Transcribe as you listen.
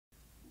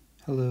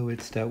Hello,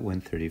 it's Stat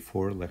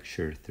 134,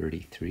 Lecture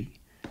 33.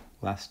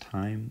 Last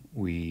time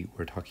we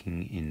were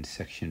talking in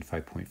section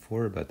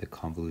 5.4 about the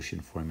convolution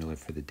formula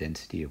for the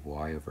density of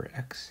y over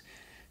x.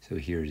 So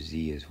here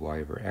z is y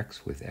over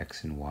x with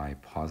x and y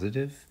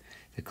positive.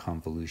 The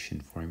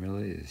convolution formula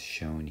is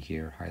shown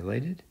here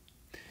highlighted.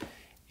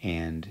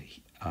 And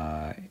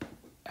a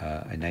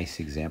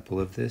nice example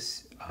of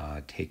this,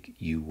 take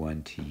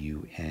U1 to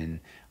UN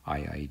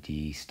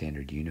IID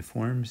standard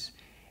uniforms.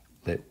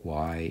 Let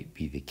y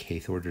be the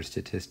kth order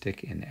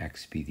statistic and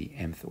x be the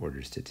mth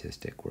order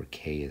statistic, where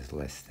k is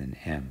less than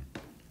m.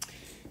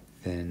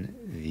 Then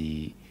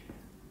the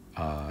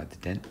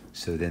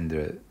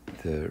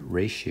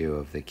ratio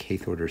of the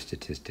kth order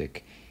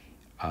statistic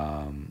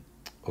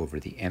over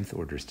the mth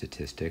order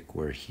statistic,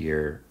 where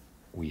here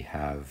we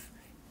have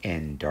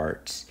n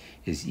darts,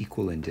 is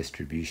equal in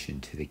distribution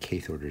to the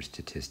kth order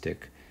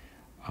statistic,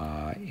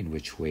 in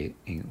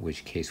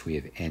which case we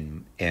have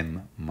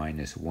m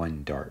minus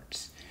 1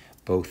 darts.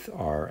 Both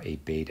are a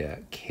beta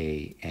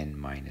k n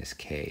minus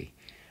k.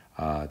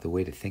 The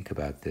way to think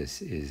about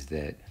this is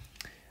that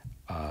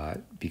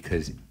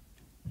because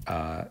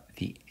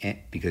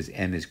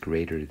m is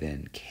greater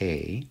than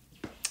k,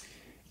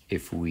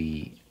 if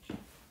we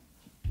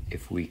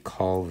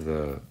call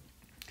the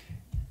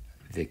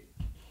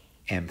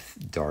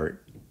mth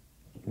dart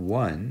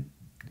 1,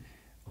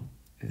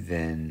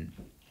 then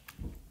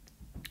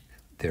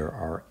there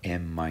are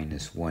m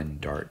minus 1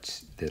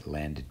 darts that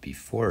landed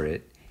before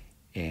it,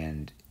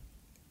 and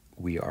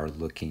we are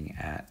looking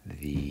at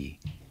the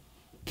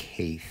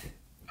kth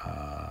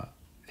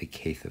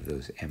of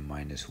those m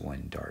minus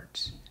 1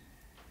 darts.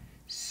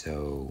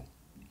 So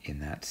in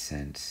that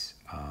sense,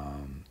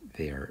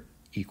 they are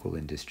equal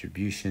in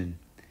distribution.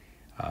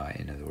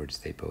 In other words,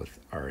 they both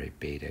are a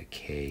beta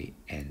k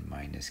n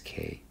minus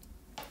k.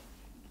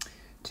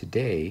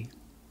 Today,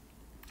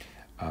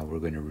 we're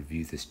going to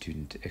review the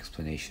student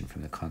explanation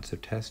from the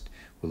concept test.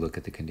 We'll look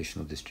at the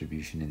conditional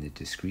distribution in the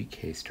discrete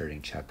case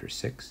starting chapter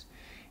 6,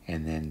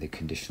 and then the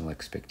conditional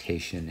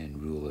expectation and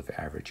rule of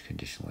average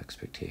conditional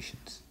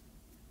expectations.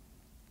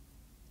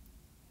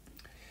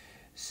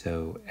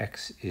 So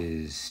x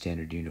is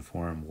standard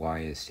uniform,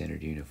 y is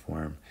standard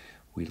uniform.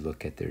 We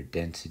look at their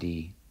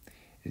density.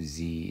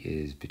 Z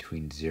is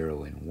between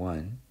 0 and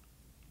 1.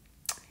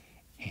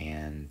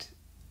 And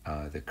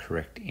the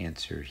correct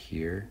answer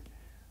here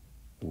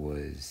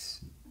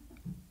was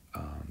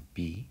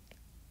B.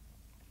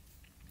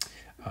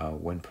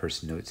 One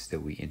person notes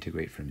that we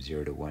integrate from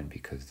 0 to 1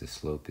 because the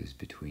slope is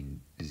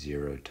between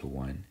 0 to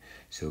 1.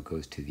 So it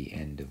goes to the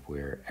end of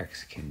where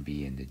x can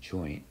be in the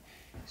joint.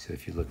 So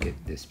if you look at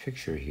this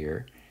picture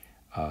here,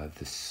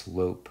 the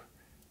slope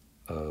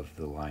of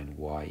the line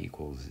y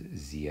equals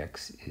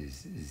zx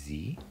is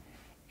z.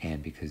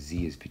 And because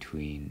z is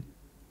between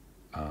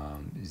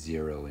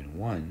 0 and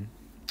 1,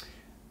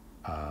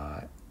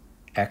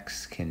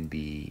 x can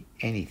be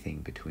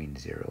anything between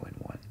 0 and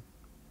 1.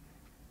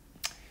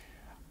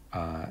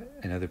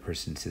 Another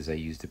person says, I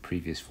used the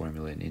previous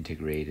formula and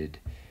integrated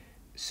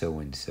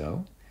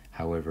so-and-so.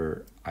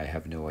 However, I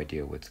have no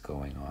idea what's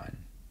going on.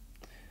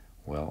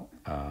 Well,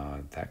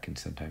 that can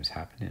sometimes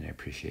happen, and I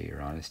appreciate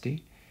your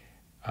honesty.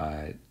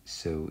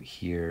 So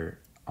here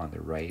on the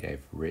right,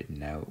 I've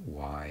written out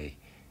why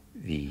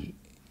the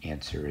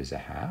answer is a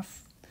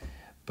half,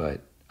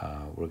 but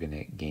we're going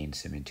to gain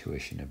some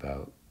intuition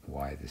about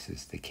why this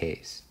is the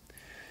case.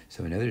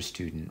 So another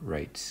student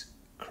writes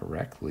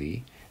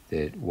correctly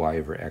that y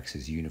over x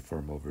is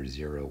uniform over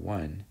 0,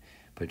 1,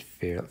 but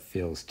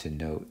fails to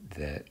note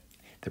that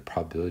the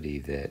probability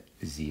that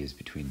z is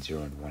between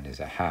 0 and 1 is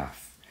a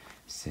half,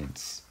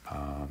 since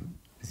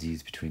z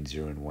is between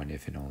 0 and 1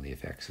 if and only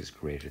if x is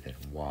greater than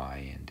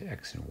y, and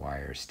x and y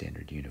are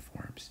standard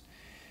uniforms.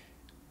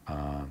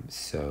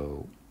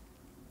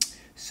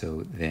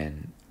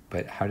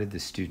 But how did the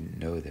student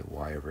know that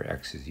y over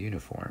x is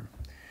uniform?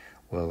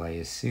 Well, I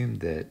assumed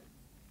that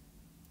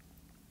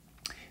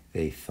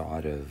they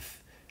thought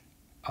of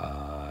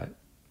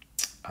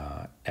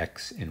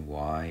x and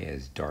y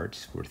as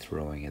darts we're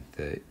throwing at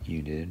the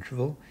unit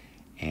interval,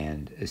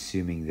 and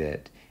assuming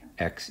that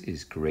x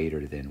is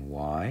greater than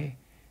y,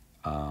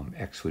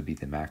 x would be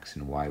the max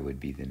and y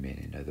would be the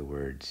min. In other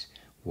words,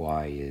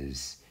 y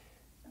is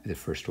the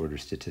first order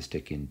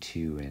statistic in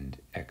 2 and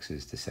x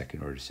is the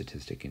second order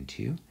statistic in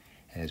 2.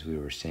 And as we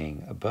were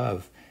saying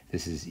above,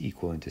 this is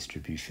equal in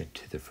distribution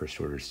to the first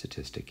order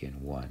statistic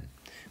in 1,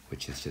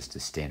 which is just a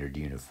standard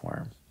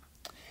uniform.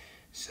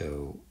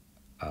 So,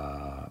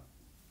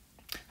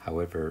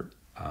 however,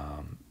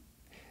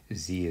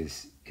 z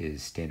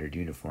is standard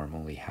uniform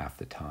only half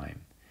the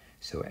time.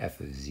 So f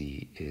of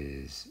z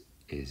is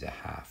a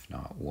half,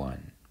 not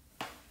 1.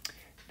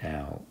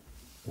 Now,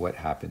 what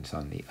happens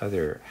on the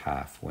other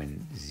half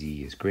when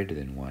z is greater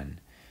than 1?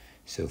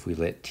 So if we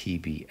let t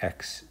be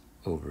x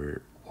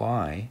over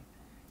y,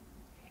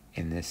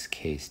 in this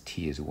case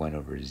t is 1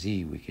 over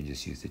z, we can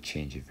just use the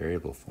change of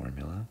variable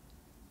formula.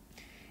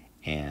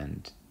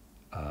 And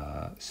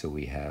so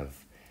we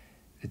have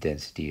the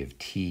density of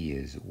t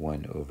is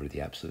 1 over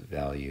the absolute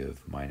value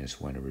of minus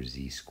 1 over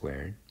z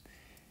squared.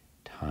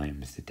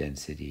 times the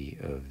density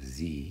of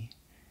z,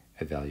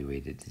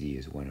 evaluated z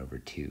is 1 over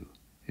 2,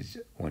 is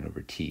 1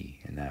 over t,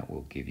 and that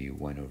will give you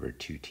 1 over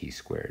 2t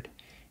squared.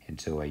 And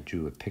so I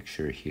drew a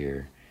picture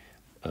here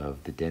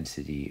of the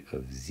density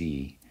of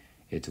z.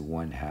 It's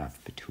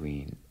 1/2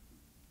 between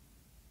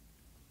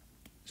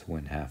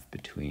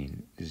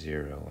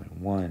 0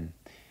 and 1,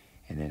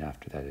 and then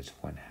after that it's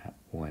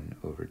 1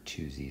 over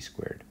 2z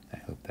squared. I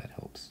hope that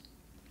helps.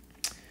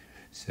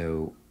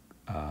 So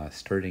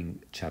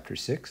starting chapter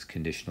 6,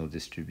 conditional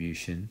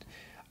distribution,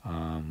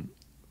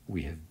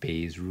 we have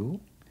Bayes' rule.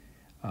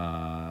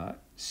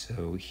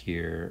 So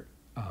here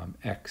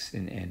x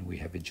and n, we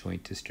have a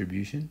joint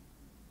distribution,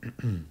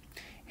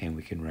 and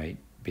we can write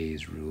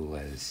Bayes' rule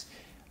as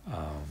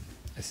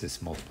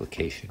this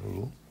multiplication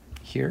rule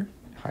here,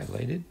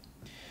 highlighted.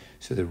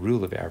 So the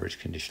rule of average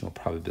conditional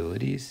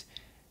probabilities,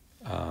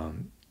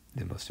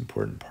 the most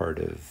important part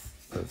of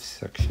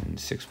section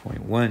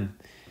 6.1,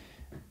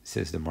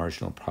 says the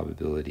marginal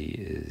probability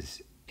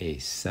is a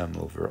sum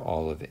over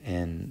all of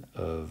n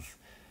of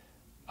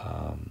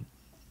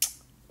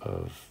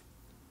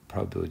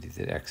probability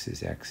that x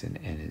is x and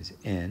n is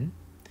n.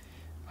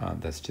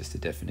 That's just the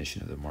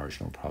definition of the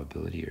marginal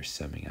probability, or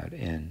summing out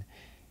n.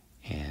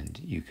 And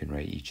you can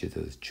write each of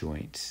those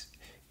joints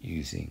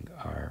using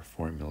our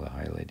formula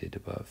highlighted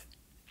above.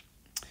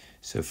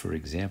 So for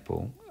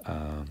example,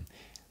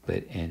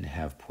 let n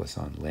have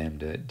Poisson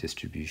lambda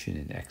distribution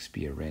and x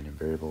be a random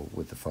variable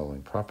with the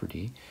following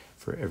property.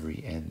 For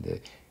every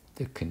n,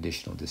 the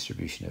conditional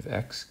distribution of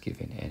x,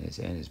 given n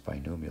is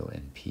binomial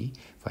np.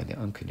 Find the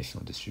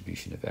unconditional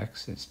distribution of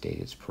x and state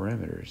its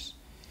parameters.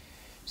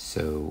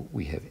 So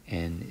we have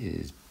n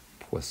is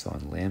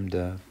Poisson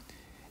lambda,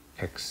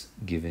 x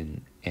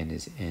given n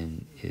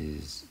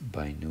is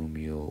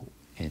binomial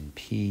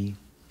np.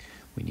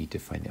 We need to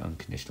find the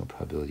unconditional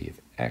probability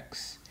of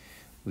x.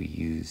 We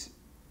use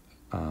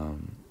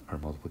our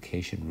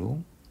multiplication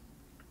rule,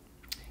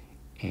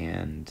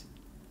 and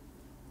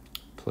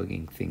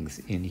plugging things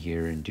in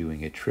here and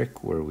doing a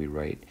trick where we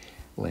write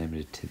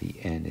lambda to the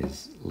n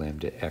is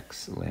lambda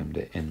x,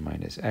 lambda n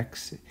minus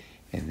x,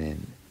 and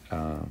then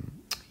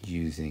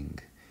using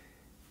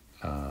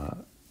a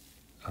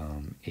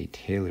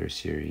Taylor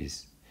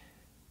series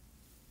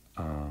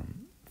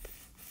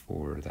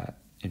for that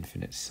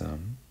infinite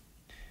sum,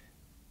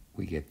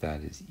 we get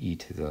that as e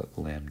to the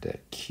lambda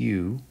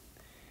q,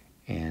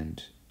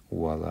 and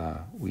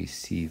voila, we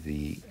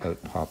see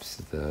out pops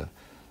the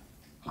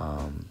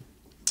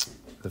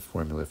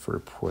formula for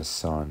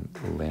Poisson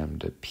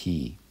lambda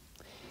p.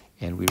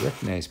 And we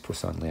recognize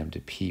Poisson lambda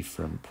p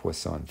from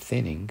Poisson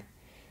thinning.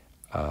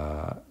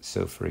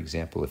 So for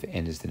example, if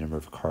n is the number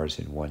of cars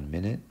in 1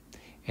 minute,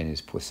 n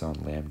is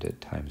Poisson lambda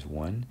times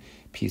 1,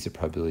 p is the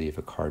probability of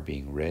a car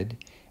being read,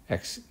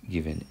 x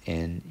given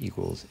n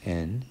equals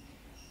n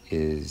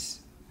is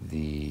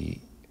the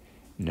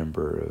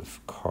number of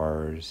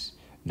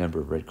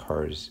red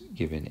cars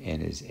given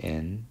n is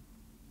n,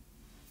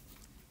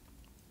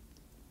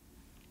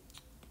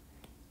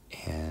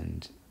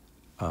 and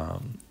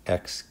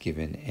x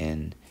given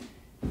n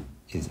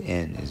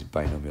is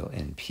binomial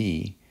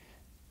np.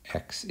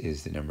 X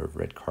is the number of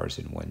red cars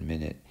in 1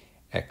 minute.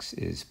 X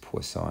is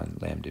Poisson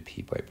lambda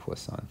p by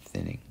Poisson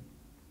thinning.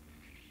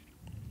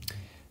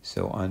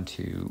 So on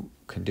to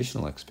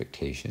conditional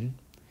expectation.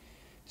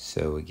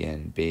 So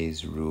again,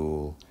 Bayes'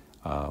 rule,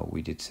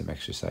 we did some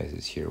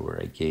exercises here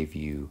where I gave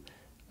you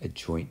a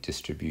joint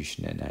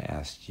distribution and I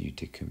asked you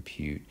to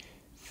compute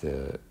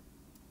the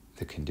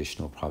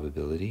conditional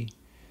probability.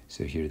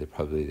 So here the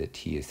probability that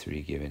t is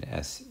 3 given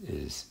s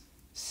is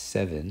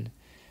 7.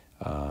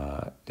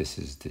 This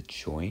is the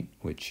joint,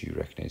 which you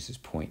recognize as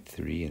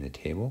 0.3 in the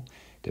table,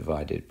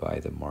 divided by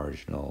the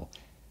marginal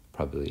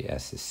probability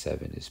s is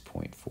 7 is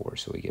 0.4.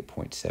 So we get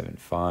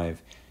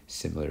 0.75.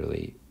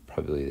 Similarly,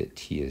 probability that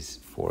t is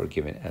 4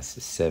 given s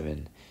is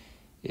 7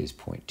 is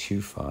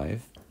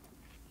 0.25.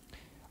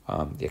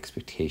 The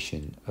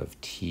expectation of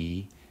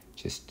t,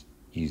 just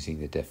using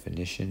the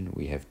definition,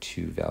 we have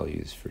two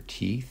values for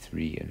t,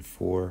 3 and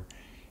 4,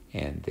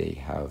 and they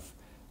have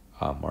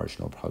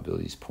marginal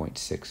probabilities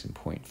 0.6 and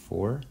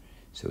 0.4,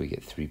 so we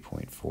get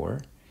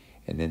 3.4.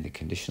 And then the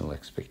conditional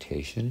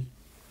expectation,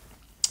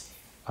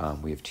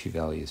 we have two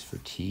values for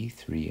t,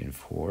 3 and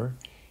 4,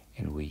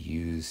 and we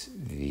use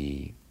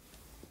the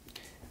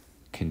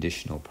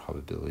conditional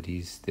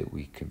probabilities that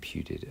we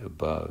computed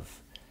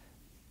above.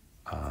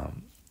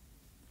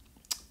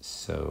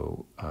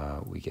 So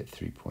we get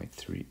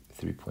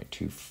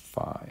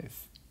 3.25.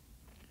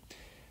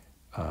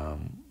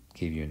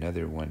 Gave you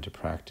another one to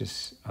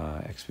practice.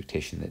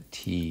 Expectation that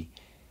t,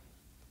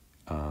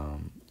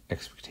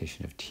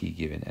 expectation of t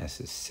given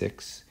s is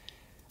 6.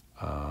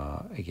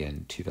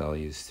 Again, two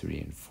values, 3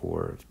 and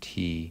 4 of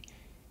t,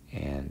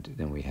 and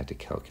then we had to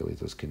calculate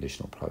those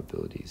conditional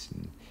probabilities,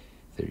 and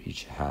they're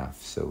each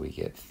half, so we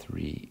get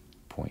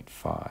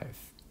 3.5.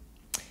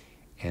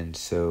 And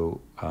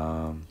so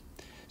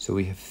so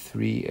we have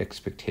three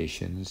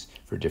expectations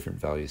for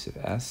different values of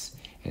s,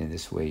 and in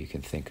this way you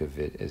can think of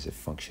it as a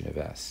function of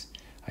s.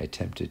 I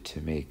attempted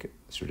to make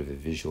sort of a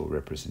visual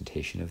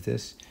representation of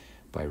this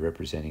by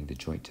representing the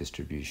joint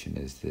distribution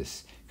as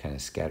this kind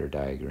of scatter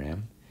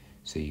diagram.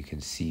 So you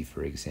can see,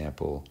 for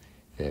example,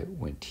 that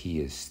when t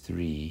is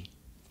 3,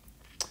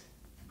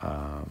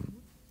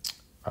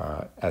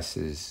 s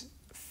is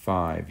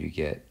 5, you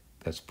get,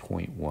 that's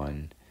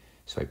 0.1,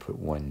 so I put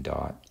 1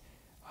 dot.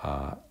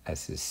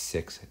 S is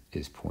 6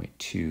 is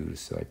 0.2,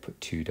 so I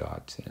put 2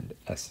 dots, and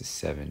S is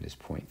 7 is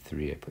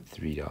 0.3, I put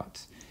 3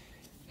 dots.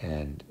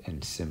 And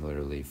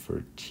similarly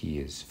for t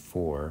is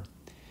 4,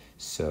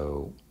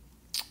 so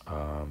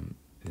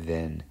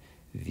then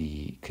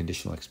the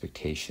conditional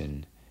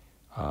expectation,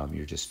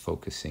 you're just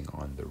focusing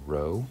on the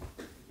row.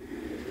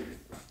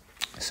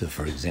 So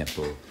for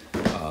example,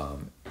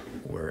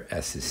 where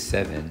S is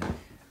 7,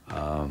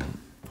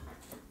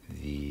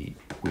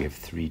 we have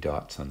 3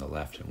 dots on the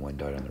left and 1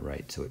 dot on the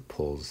right, so it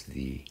pulls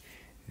the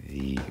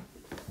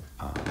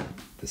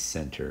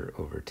center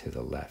over to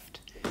the left.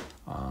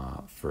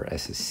 For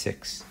S is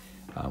 6,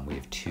 we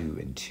have 2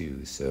 and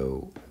 2,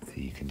 so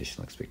the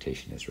conditional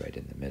expectation is right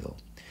in the middle.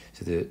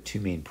 So the 2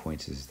 main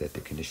points is that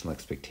the conditional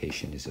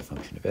expectation is a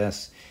function of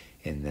S,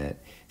 and that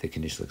the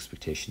conditional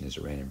expectation is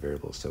a random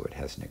variable, so it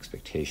has an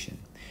expectation.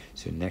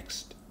 So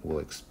next we'll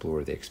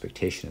explore the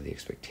expectation of the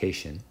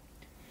expectation,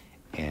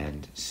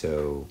 and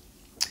so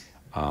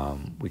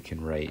we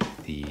can write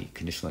the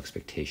conditional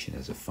expectation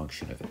as a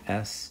function of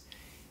S,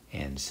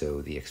 and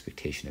so the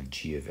expectation of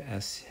g of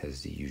S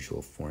has the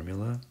usual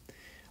formula.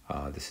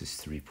 This is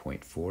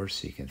 3.4,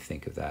 so you can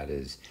think of that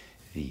as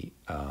the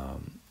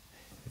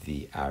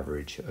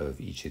average of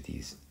each of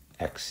these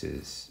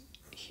x's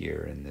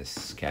here in this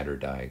scatter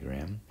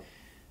diagram,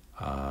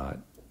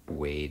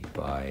 weighed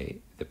by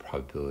the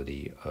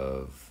probability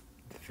of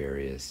the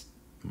various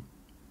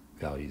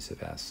values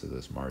of S, so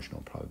those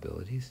marginal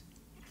probabilities.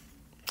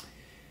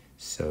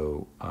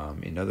 So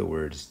in other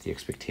words, the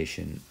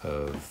expectation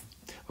of,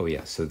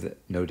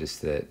 notice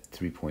that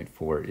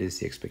 3.4 is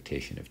the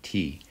expectation of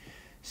t.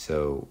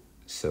 So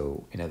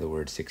in other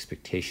words, the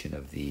expectation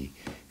of the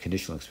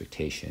conditional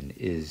expectation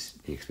is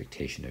the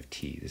expectation of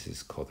t. This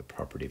is called the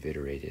property of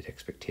iterated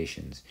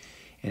expectations,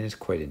 and it's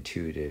quite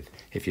intuitive.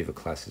 If you have a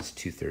class that's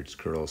 2/3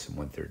 girls and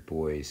 1/3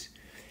 boys,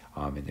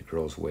 and the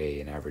girls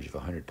weigh an average of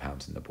 100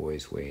 pounds and the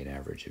boys weigh an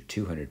average of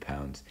 200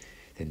 pounds,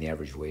 then the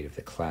average weight of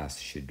the class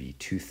should be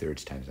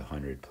 2/3 times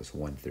 100 plus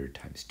 1/3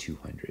 times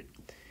 200.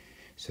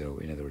 So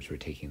in other words, we're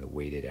taking the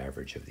weighted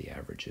average of the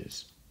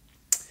averages.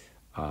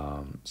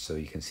 So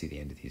you can see the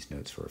end of these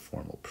notes for a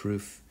formal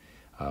proof.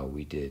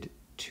 We did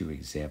 2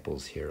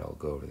 examples here. I'll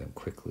go over them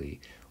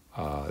quickly.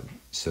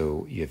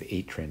 So you have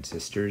 8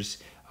 transistors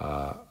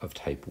of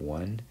type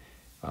 1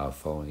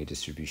 following a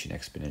distribution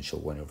exponential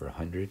 1 over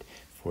 100.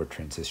 4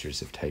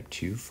 transistors of type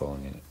 2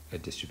 following a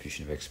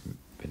distribution of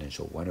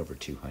exponential 1 over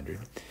 200.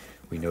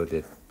 We know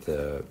that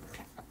the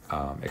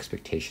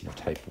expectation of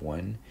type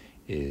 1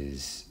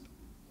 is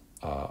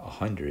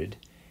 100,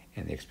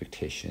 and the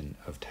expectation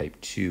of type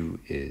 2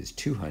 is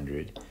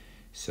 200.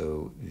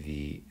 So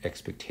the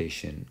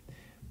expectation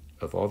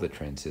of all the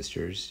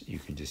transistors, you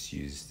can just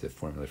use the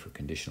formula for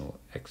conditional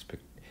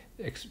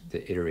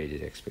the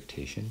iterated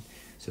expectation.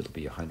 So it'll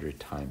be 100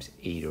 times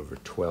 8 over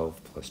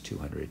 12 plus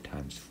 200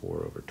 times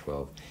 4 over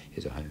 12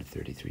 is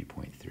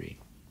 133.3.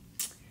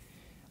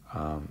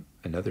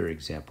 Another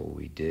example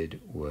we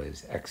did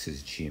was x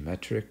is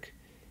geometric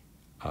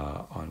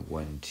on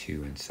 1,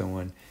 2, and so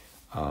on.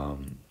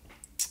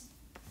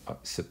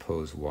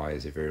 Suppose y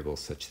is a variable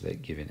such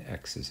that given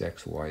x is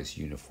x, y is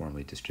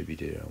uniformly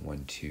distributed on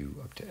 1, 2,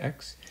 up to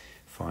x.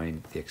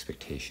 Find the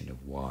expectation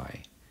of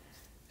y.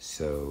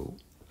 So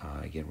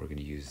again, we're going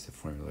to use the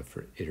formula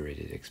for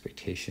iterated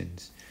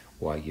expectations.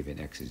 Y given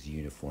x is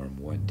uniform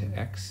 1 to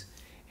x,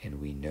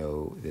 and we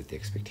know that the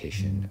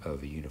expectation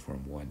of a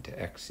uniform 1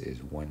 to x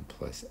is 1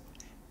 plus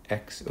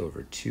x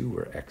over 2,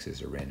 where x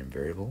is a random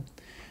variable.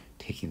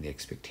 Taking the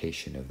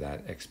expectation of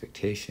that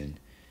expectation,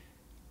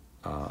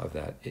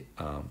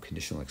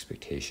 conditional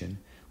expectation,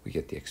 we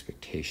get the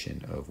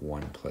expectation of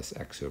 1 plus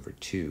x over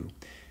 2,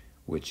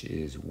 which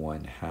is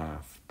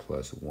 1/2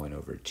 plus 1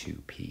 over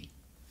 2p.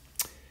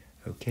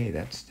 Okay,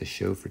 that's the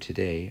show for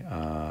today.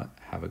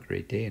 Have a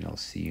great day, and I'll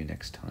see you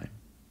next time.